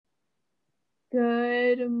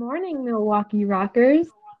Good morning, Milwaukee Rockers.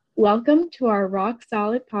 Welcome to our Rock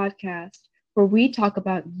Solid podcast, where we talk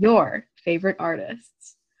about your favorite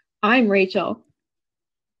artists. I'm Rachel.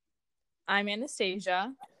 I'm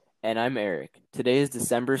Anastasia. And I'm Eric. Today is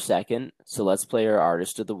December 2nd, so let's play our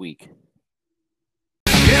Artist of the Week.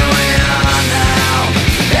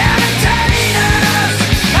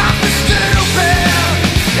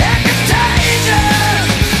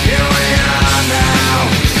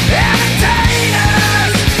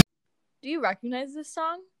 Do you recognize this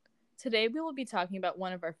song? Today we will be talking about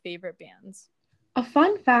one of our favorite bands. A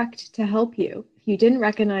fun fact to help you, if you didn't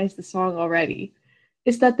recognize the song already,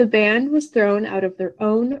 is that the band was thrown out of their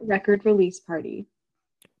own record release party.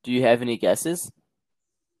 Do you have any guesses?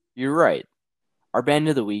 You're right. Our band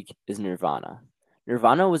of the week is Nirvana.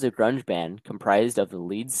 Nirvana was a grunge band comprised of the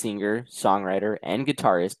lead singer, songwriter, and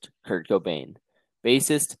guitarist Kurt Cobain,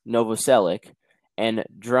 bassist Novoselic, and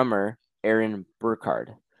drummer Aaron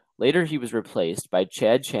Burkhardt. Later he was replaced by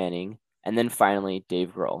Chad Channing, and then finally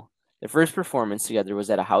Dave Grohl. Their first performance together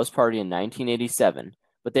was at a house party in 1987,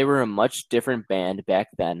 but they were a much different band back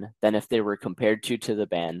then than if they were compared to the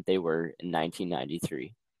band they were in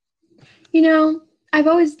 1993. You know, I've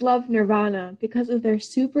always loved Nirvana because of their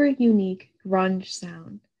super unique grunge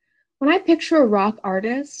sound. When I picture a rock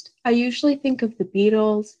artist, I usually think of the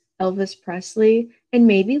Beatles, Elvis Presley, and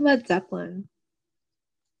maybe Led Zeppelin.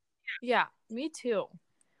 Yeah, me too.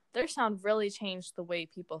 Their sound really changed the way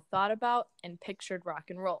people thought about and pictured rock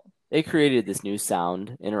and roll. They created this new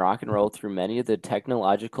sound in rock and roll through many of the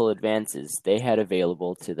technological advances they had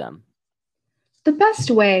available to them. The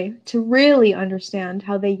best way to really understand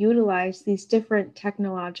how they utilize these different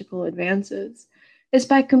technological advances is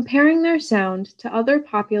by comparing their sound to other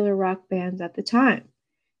popular rock bands at the time.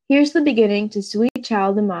 Here's the beginning to Sweet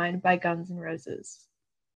Child of Mine by Guns N' Roses.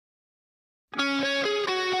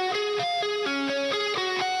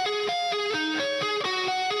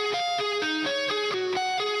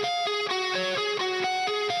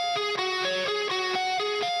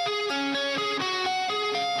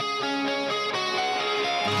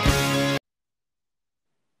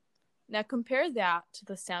 Now compare that to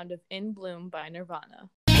the sound of In Bloom by Nirvana.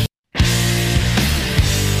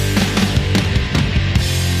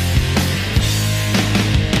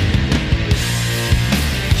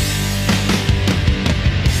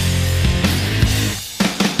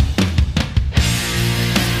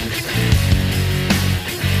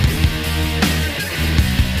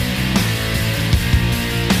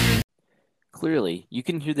 Clearly, you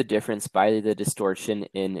can hear the difference by the distortion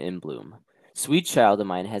in Bloom. Sweet Child of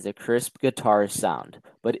Mine has a crisp guitar sound,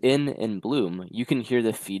 but in Bloom, you can hear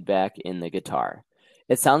the feedback in the guitar.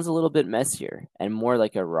 It sounds a little bit messier and more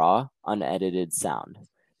like a raw, unedited sound.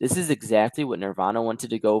 This is exactly what Nirvana wanted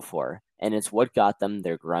to go for, and it's what got them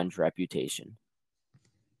their grunge reputation.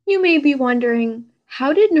 You may be wondering,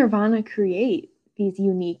 how did Nirvana create these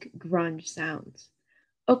unique grunge sounds?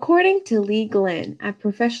 According to Lee Glynn at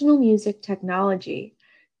Professional Music Technology,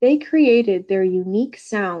 they created their unique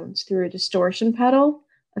sounds through a distortion pedal,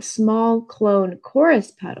 a small clone chorus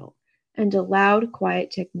pedal, and a loud, quiet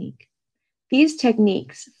technique. These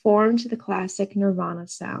techniques formed the classic Nirvana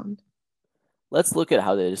sound. Let's look at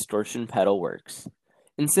how the distortion pedal works.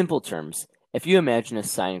 In simple terms, if you imagine a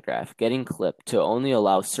sine graph getting clipped to only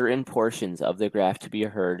allow certain portions of the graph to be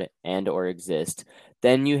heard and or exist,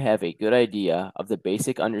 then you have a good idea of the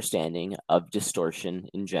basic understanding of distortion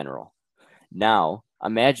in general. Now,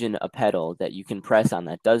 imagine a pedal that you can press on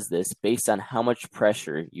that does this based on how much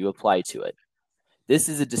pressure you apply to it. This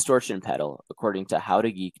is a distortion pedal, according to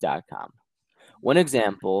howtogeek.com. One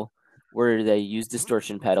example where they use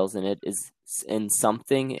distortion pedals in it is in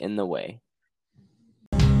Something in the Way.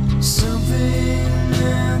 Something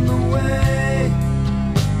in the way.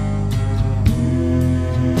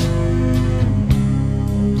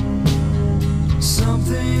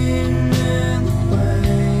 Something in the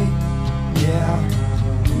way. Yeah.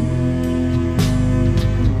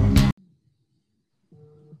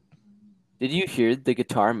 Did you hear the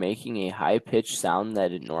guitar making a high-pitched sound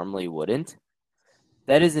that it normally wouldn't?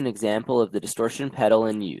 That is an example of the distortion pedal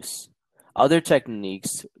in use. Other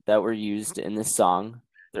techniques that were used in the song,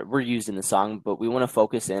 but we want to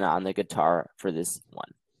focus in on the guitar for this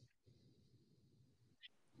one.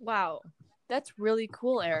 Wow, that's really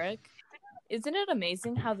cool, Eric. Isn't it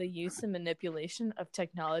amazing how the use and manipulation of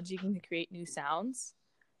technology can create new sounds?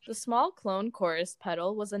 The small clone chorus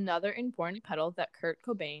pedal was another important pedal that Kurt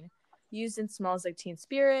Cobain used in Smells Like Teen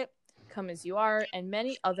Spirit, Come As You Are, and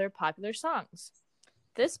many other popular songs.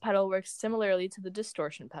 This pedal works similarly to the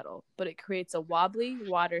distortion pedal, but it creates a wobbly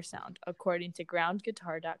water sound, according to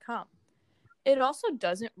groundguitar.com. It also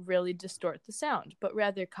doesn't really distort the sound, but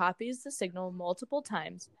rather copies the signal multiple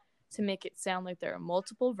times to make it sound like there are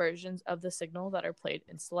multiple versions of the signal that are played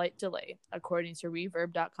in slight delay, according to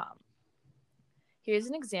Reverb.com. Here's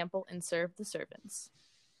an example in Serve the Servants.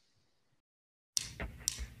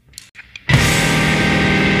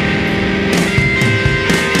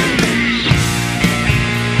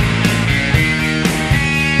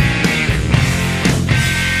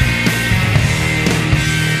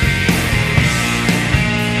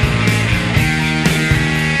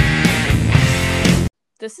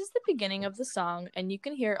 This is the beginning of the song, and you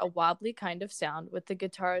can hear a wobbly kind of sound with the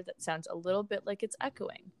guitar that sounds a little bit like it's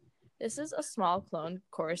echoing. This is a small clone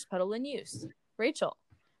chorus pedal in use. Rachel,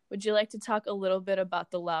 would you like to talk a little bit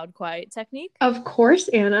about the loud quiet technique? Of course,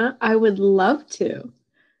 Anna, I would love to.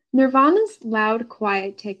 Nirvana's loud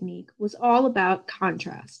quiet technique was all about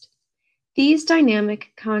contrast. These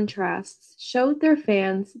dynamic contrasts showed their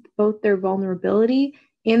fans both their vulnerability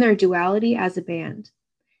and their duality as a band.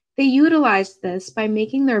 They utilized this by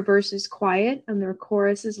making their verses quiet and their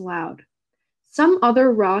choruses loud. Some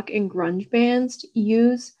other rock and grunge bands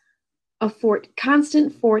use a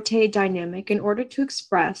constant forte dynamic in order to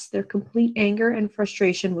express their complete anger and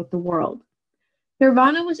frustration with the world.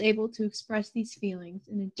 Nirvana was able to express these feelings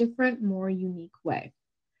in a different, more unique way.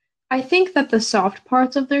 I think that the soft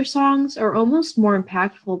parts of their songs are almost more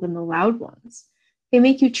impactful than the loud ones. They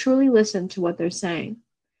make you truly listen to what they're saying.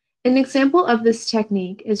 An example of this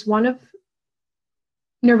technique is one of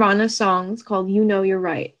Nirvana's songs called You Know You're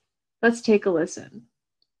Right. Let's take a listen.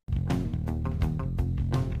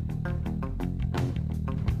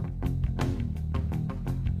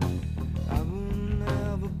 I will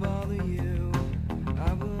never bother you.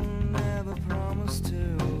 I will never promise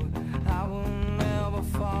to. I will never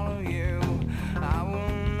follow you. I will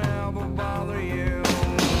never bother you.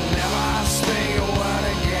 Never speak a word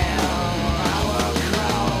again. I will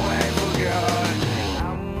crawl away for good.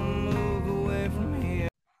 I will move away from here.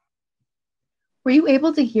 Were you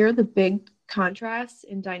able to hear the big contrasts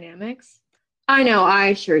in dynamics? I know,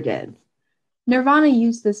 I sure did. Nirvana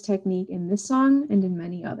used this technique in this song and in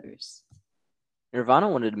many others. Nirvana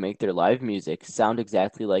wanted to make their live music sound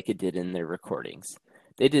exactly like it did in their recordings.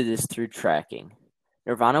 They did this through tracking.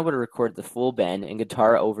 Nirvana would record the full band and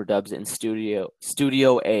guitar overdubs in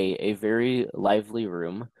Studio A very lively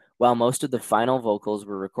room, while most of the final vocals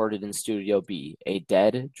were recorded in Studio B, a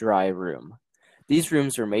dead, dry room. These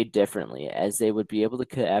rooms were made differently, as they would be able to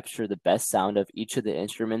capture the best sound of each of the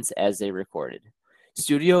instruments as they recorded.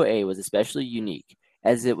 Studio A was especially unique,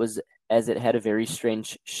 as it had a very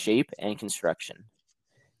strange shape and construction.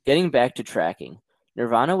 Getting back to tracking,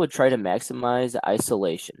 Nirvana would try to maximize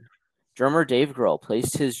isolation. Drummer Dave Grohl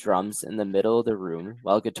placed his drums in the middle of the room,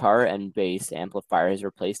 while guitar and bass amplifiers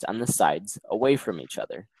were placed on the sides, away from each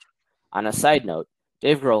other. On a side note,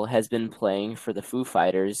 Dave Grohl has been playing for the Foo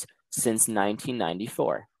Fighters since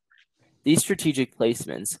 1994. These strategic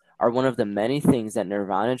placements are one of the many things that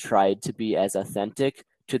Nirvana tried to be as authentic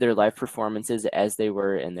to their live performances as they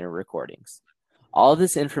were in their recordings. All of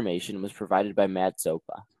this information was provided by Matt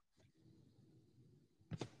Zopa.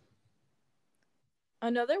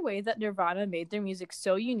 Another way that Nirvana made their music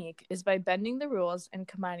so unique is by bending the rules and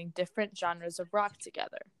combining different genres of rock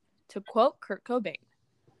together. To quote Kurt Cobain,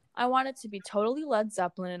 I want it to be totally Led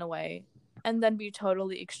Zeppelin in a way, and then be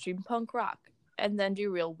totally extreme punk rock, and then do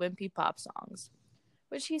real wimpy pop songs,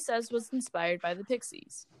 which he says was inspired by the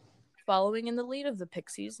Pixies. Following in the lead of the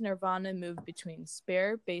Pixies, Nirvana moved between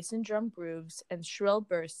spare bass and drum grooves and shrill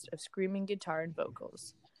bursts of screaming guitar and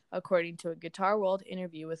vocals, according to a Guitar World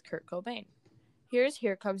interview with Kurt Cobain. Here's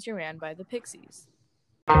Here Comes Your Man by the Pixies.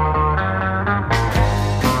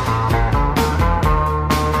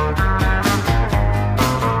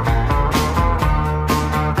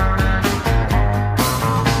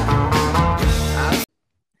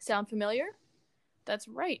 Sound familiar? That's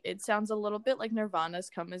right, it sounds a little bit like Nirvana's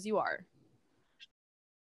Come As You Are.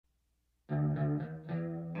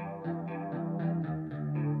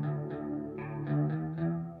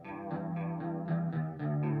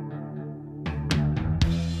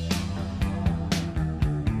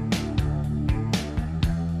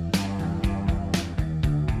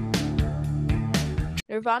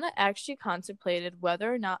 Nirvana actually contemplated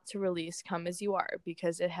whether or not to release Come As You Are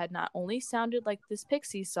because it had not only sounded like this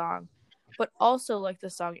Pixies song, but also like the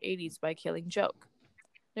song 80s by Killing Joke.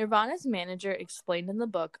 Nirvana's manager explained in the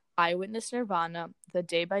book Eyewitness Nirvana, The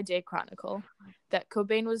Day by Day Chronicle, that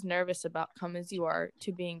Cobain was nervous about Come As You Are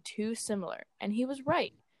to being too similar, and he was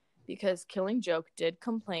right, because Killing Joke did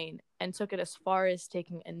complain and took it as far as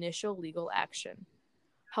taking initial legal action.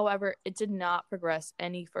 However, it did not progress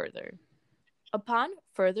any further. Upon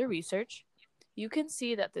further research, You can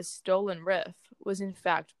see that this stolen riff was in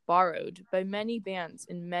fact borrowed by many bands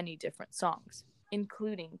in many different songs,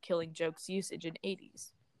 including Killing Joke's usage in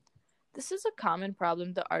 80s. This is a common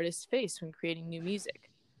problem that artists face when creating new music.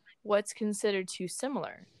 What's considered too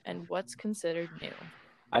similar and what's considered new?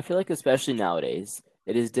 I feel like, especially nowadays,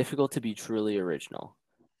 it is difficult to be truly original.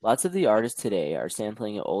 Lots of the artists today are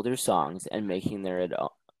sampling older songs and making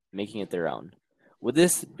it their own. Would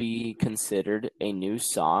this be considered a new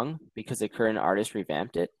song because a current artist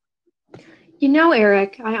revamped it? You know,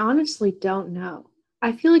 Eric, I honestly don't know.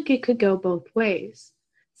 I feel like it could go both ways.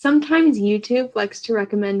 Sometimes YouTube likes to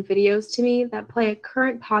recommend videos to me that play a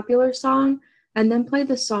current popular song and then play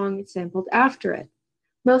the song it sampled after it.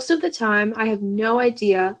 Most of the time, I have no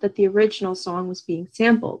idea that the original song was being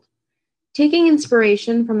sampled. Taking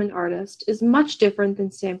inspiration from an artist is much different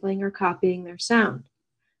than sampling or copying their sound.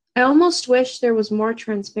 I almost wish there was more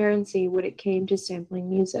transparency when it came to sampling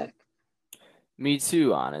music. Me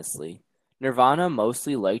too, honestly. Nirvana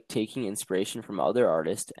mostly liked taking inspiration from other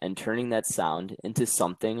artists and turning that sound into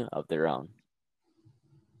something of their own.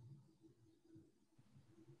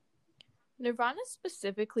 Nirvana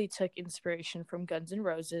specifically took inspiration from Guns N'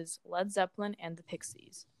 Roses, Led Zeppelin, and the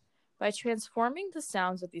Pixies. By transforming the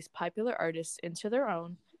sounds of these popular artists into their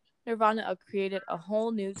own, Nirvana created a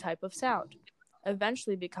whole new type of sound,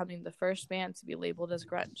 eventually becoming the first band to be labeled as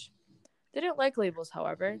grunge. They didn't like labels,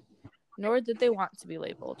 however, nor did they want to be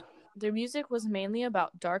labeled. Their music was mainly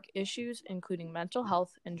about dark issues, including mental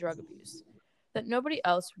health and drug abuse, that nobody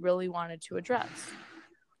else really wanted to address.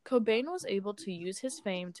 Cobain was able to use his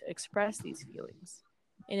fame to express these feelings,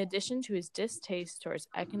 in addition to his distaste towards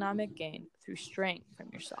economic gain through straying from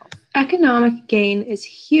yourself. Economic gain is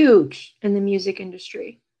huge in the music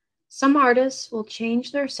industry. Some artists will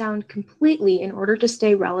change their sound completely in order to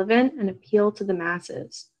stay relevant and appeal to the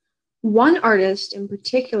masses. One artist in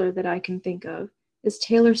particular that I can think of is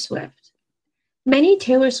Taylor Swift. Many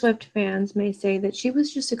Taylor Swift fans may say that she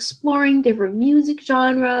was just exploring different music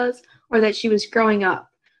genres or that she was growing up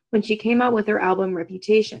when she came out with her album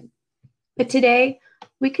Reputation. But today,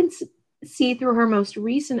 we can see through her most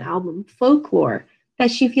recent album, Folklore,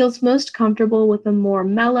 that she feels most comfortable with a more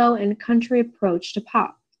mellow and country approach to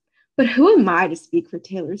pop. But who am I to speak for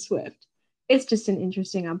Taylor Swift? It's just an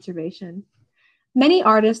interesting observation. Many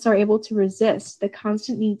artists are able to resist the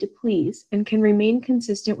constant need to please and can remain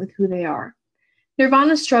consistent with who they are.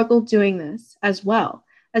 Nirvana struggled doing this as well,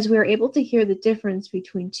 as we are able to hear the difference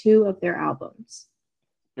between two of their albums.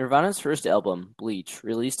 Nirvana's first album, Bleach,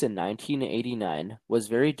 released in 1989, was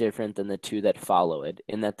very different than the two that follow it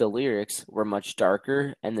in that the lyrics were much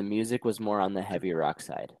darker and the music was more on the heavy rock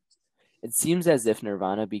side. It seems as if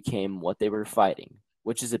Nirvana became what they were fighting,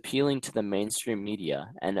 which is appealing to the mainstream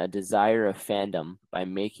media and a desire of fandom by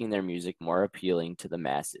making their music more appealing to the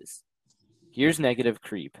masses. Here's Negative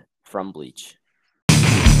Creep from Bleach.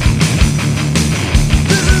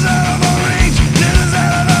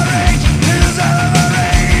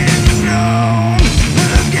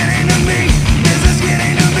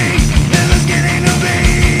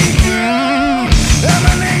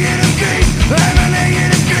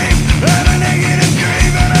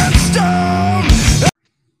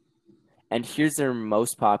 And here's their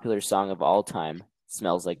most popular song of all time,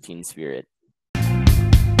 Smells Like Teen Spirit.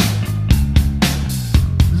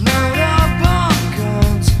 Load up on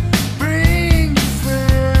guns, bring your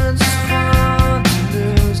friends, fun to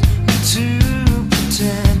lose, to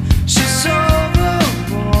pretend she's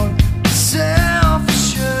overboard,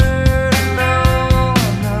 self-assured, no,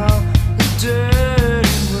 the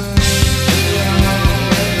dirty word.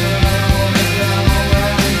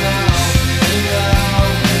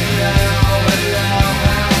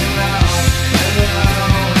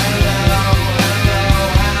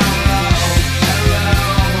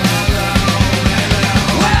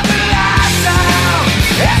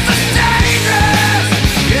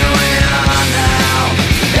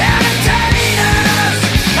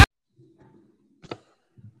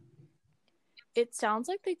 It sounds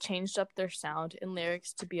like they changed up their sound and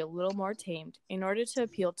lyrics to be a little more tamed in order to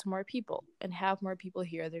appeal to more people and have more people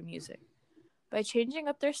hear their music. By changing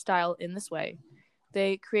up their style in this way,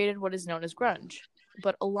 they created what is known as grunge.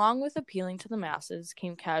 But along with appealing to the masses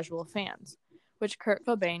came casual fans, which Kurt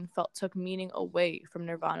Cobain felt took meaning away from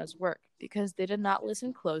Nirvana's work because they did not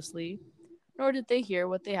listen closely, nor did they hear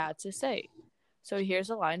what they had to say. So here's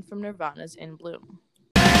a line from Nirvana's In Bloom.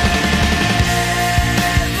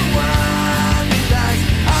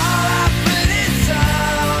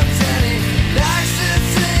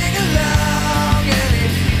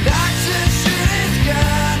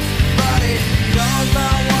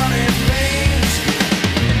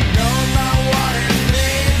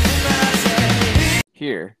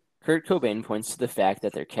 Kurt Cobain points to the fact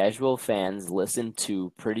that their casual fans listen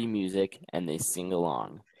to pretty music and they sing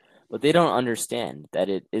along. But they don't understand that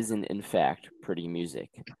it isn't, in fact, pretty music.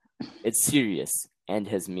 It's serious and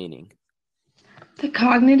has meaning. The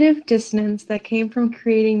cognitive dissonance that came from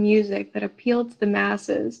creating music that appealed to the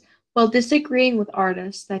masses while disagreeing with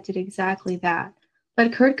artists that did exactly that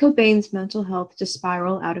led Kurt Cobain's mental health to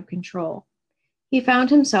spiral out of control. He found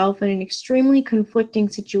himself in an extremely conflicting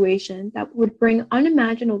situation that would bring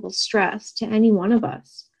unimaginable stress to any one of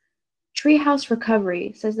us. Treehouse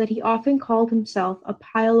Recovery says that he often called himself a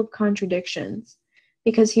pile of contradictions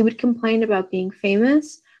because he would complain about being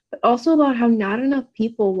famous, but also about how not enough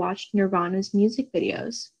people watched Nirvana's music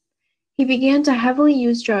videos. He began to heavily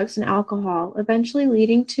use drugs and alcohol, eventually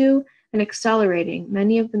leading to and accelerating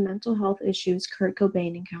many of the mental health issues Kurt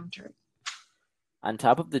Cobain encountered. On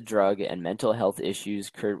top of the drug and mental health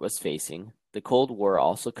issues Kurt was facing, the Cold War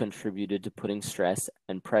also contributed to putting stress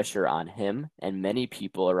and pressure on him and many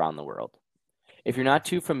people around the world. If you're not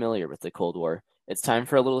too familiar with the Cold War, it's time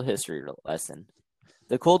for a little history lesson.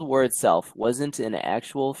 The Cold War itself wasn't an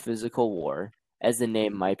actual physical war, as the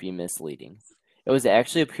name might be misleading. It was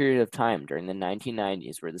actually a period of time during the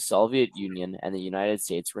 1990s where the Soviet Union and the United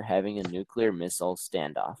States were having a nuclear missile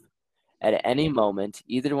standoff. At any moment,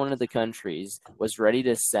 either one of the countries was ready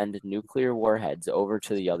to send nuclear warheads over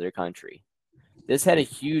to the other country. This had a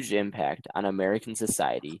huge impact on American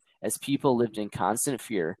society as people lived in constant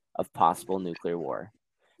fear of possible nuclear war.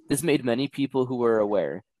 This made many people who were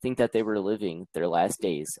aware think that they were living their last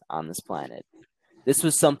days on this planet. This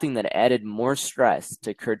was something that added more stress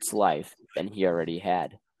to Kurt's life than he already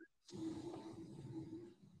had.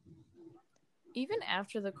 Even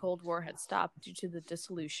after the Cold War had stopped due to the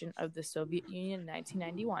dissolution of the Soviet Union in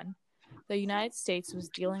 1991, the United States was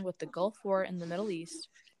dealing with the Gulf War in the Middle East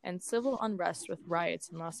and civil unrest with riots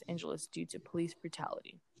in Los Angeles due to police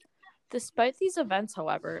brutality. Despite these events,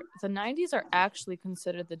 however, the 90s are actually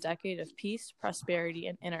considered the decade of peace, prosperity,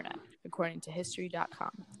 and internet, according to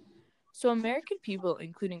History.com. So American people,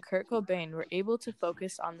 including Kurt Cobain, were able to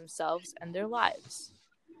focus on themselves and their lives.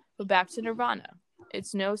 But back to Nirvana.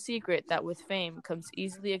 It's no secret that with fame comes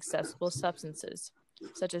easily accessible substances,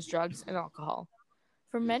 such as drugs and alcohol.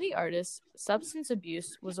 For many artists, substance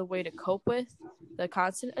abuse was a way to cope with the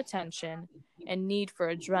constant attention and need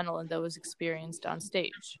for adrenaline that was experienced on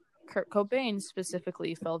stage. Kurt Cobain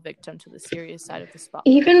specifically fell victim to the serious side of the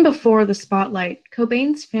spotlight. Even before the spotlight,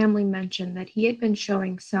 Cobain's family mentioned that he had been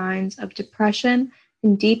showing signs of depression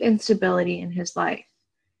and deep instability in his life.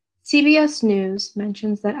 CBS News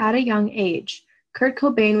mentions that at a young age, Kurt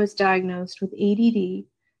Cobain was diagnosed with ADD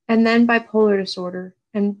and then bipolar disorder,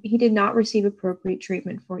 and he did not receive appropriate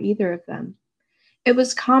treatment for either of them. It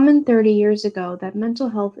was common 30 years ago that mental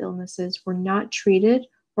health illnesses were not treated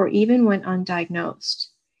or even went undiagnosed.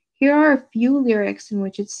 Here are a few lyrics in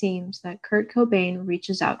which it seems that Kurt Cobain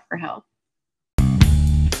reaches out for help.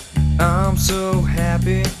 I'm so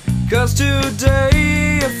happy, 'cause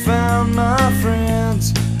today I found my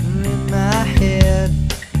friends in my head.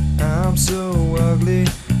 I'm so ugly,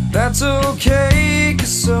 that's okay,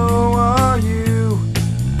 'cause so are you.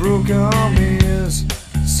 Broke arm is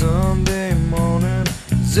Sunday morning,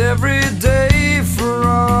 is every day for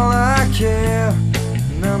all I care,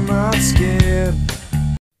 and I'm not scared.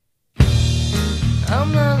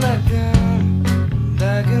 I'm not like them, and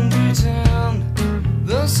I can pretend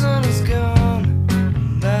the sun is gone,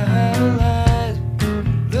 and I have a light,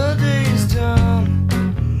 the day is done,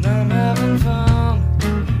 and I'm having fun.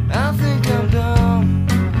 I think I'm dumb,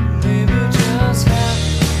 maybe just happy.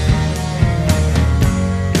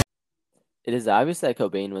 It is obvious that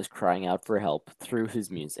Cobain was crying out for help through his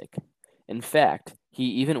music. In fact, he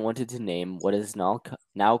even wanted to name what is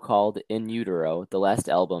now called In Utero, the last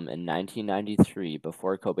album in 1993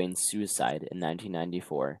 before Cobain's suicide in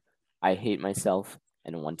 1994, I Hate Myself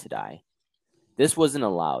and Want to Die. This wasn't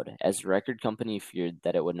allowed, as the record company feared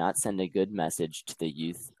that it would not send a good message to the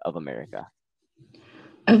youth of America.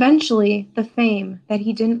 Eventually, the fame that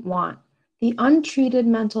he didn't want, the untreated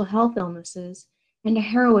mental health illnesses, and a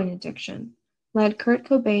heroin addiction led Kurt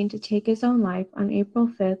Cobain to take his own life on April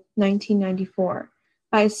 5, 1994,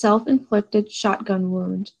 by a self-inflicted shotgun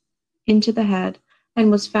wound into the head and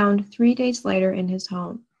was found 3 days later in his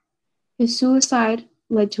home. His suicide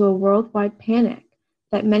led to a worldwide panic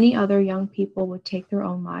that many other young people would take their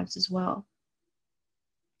own lives as well.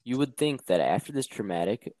 You would think that after this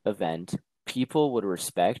traumatic event, people would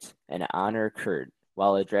respect and honor Kurt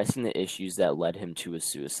while addressing the issues that led him to his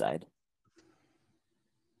suicide.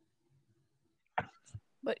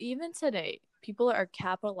 But even today, people are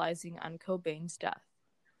capitalizing on Cobain's death.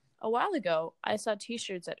 A while ago, I saw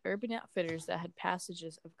t-shirts at Urban Outfitters that had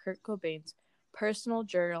passages of Kurt Cobain's personal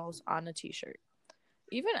journals on a t-shirt.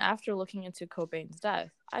 Even after looking into Cobain's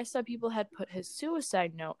death, I saw people had put his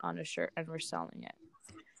suicide note on a shirt and were selling it.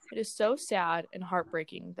 It is so sad and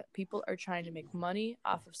heartbreaking that people are trying to make money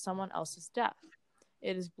off of someone else's death.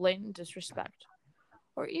 It is blatant disrespect.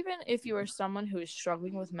 Or even if you are someone who is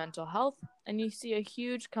struggling with mental health and you see a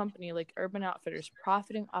huge company like Urban Outfitters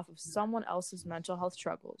profiting off of someone else's mental health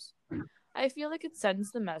struggles, I feel like it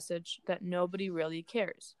sends the message that nobody really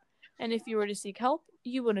cares. And if you were to seek help,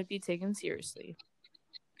 you wouldn't be taken seriously.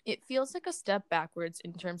 It feels like a step backwards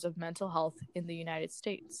in terms of mental health in the United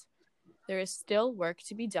States. There is still work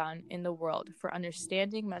to be done in the world for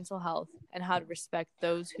understanding mental health and how to respect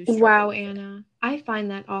those who struggle Wow, with it. Anna, I find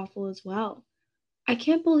that awful as well. I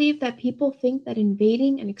can't believe that people think that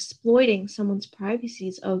invading and exploiting someone's privacy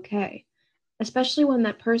is okay, especially when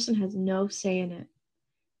that person has no say in it.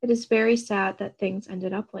 It is very sad that things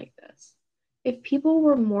ended up like this. If people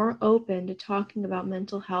were more open to talking about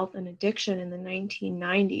mental health and addiction in the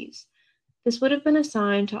 1990s, this would have been a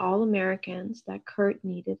sign to all Americans that Kurt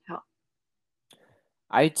needed help.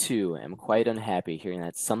 I too am quite unhappy hearing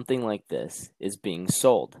that something like this is being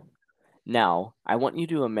sold. Now, I want you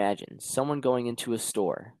to imagine someone going into a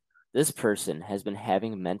store. This person has been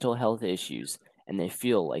having mental health issues and they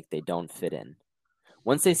feel like they don't fit in.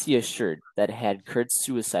 Once they see a shirt that had Kurt's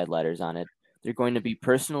suicide letters on it, they're going to be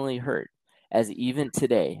personally hurt, as even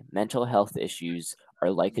today, mental health issues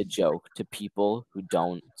are like a joke to people who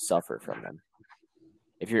don't suffer from them.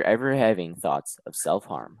 If you're ever having thoughts of self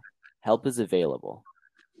harm, help is available.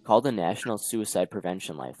 Call the National Suicide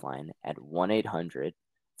Prevention Lifeline at 1 800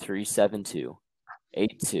 372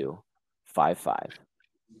 8255.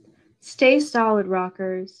 Stay solid,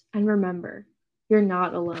 rockers, and remember, you're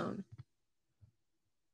not alone.